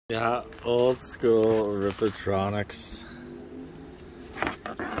Yeah, old school Rippatronics.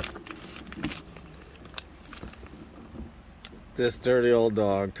 This dirty old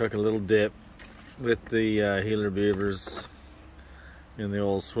dog took a little dip with the healer beavers in the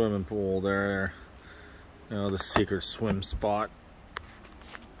old swimming pool there. You know, the secret swim spot.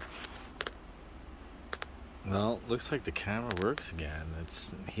 Well, looks like the camera works again.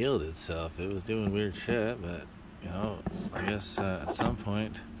 It's healed itself. It was doing weird shit, but you know, I guess at some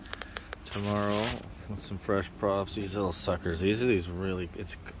point tomorrow with some fresh props, these little suckers. These are really,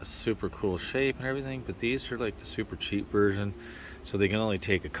 it's a super cool shape and everything, but these are like the super cheap version, so they can only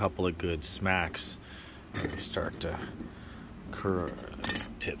take a couple of good smacks and start to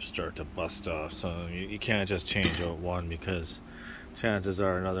tips start to bust off. So you can't just change out one, because chances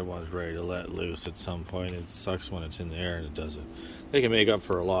are another one's ready to let loose at some point. It sucks when it's in the air and it doesn't. They can make up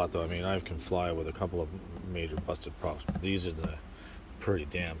for a lot though. I mean, I can fly with a couple of major busted props, but these are the pretty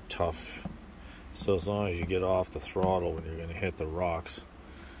damn tough. So as long as you get off the throttle when you're going to hit the rocks,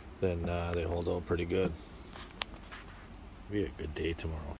 then they hold out pretty good. Be a good day tomorrow.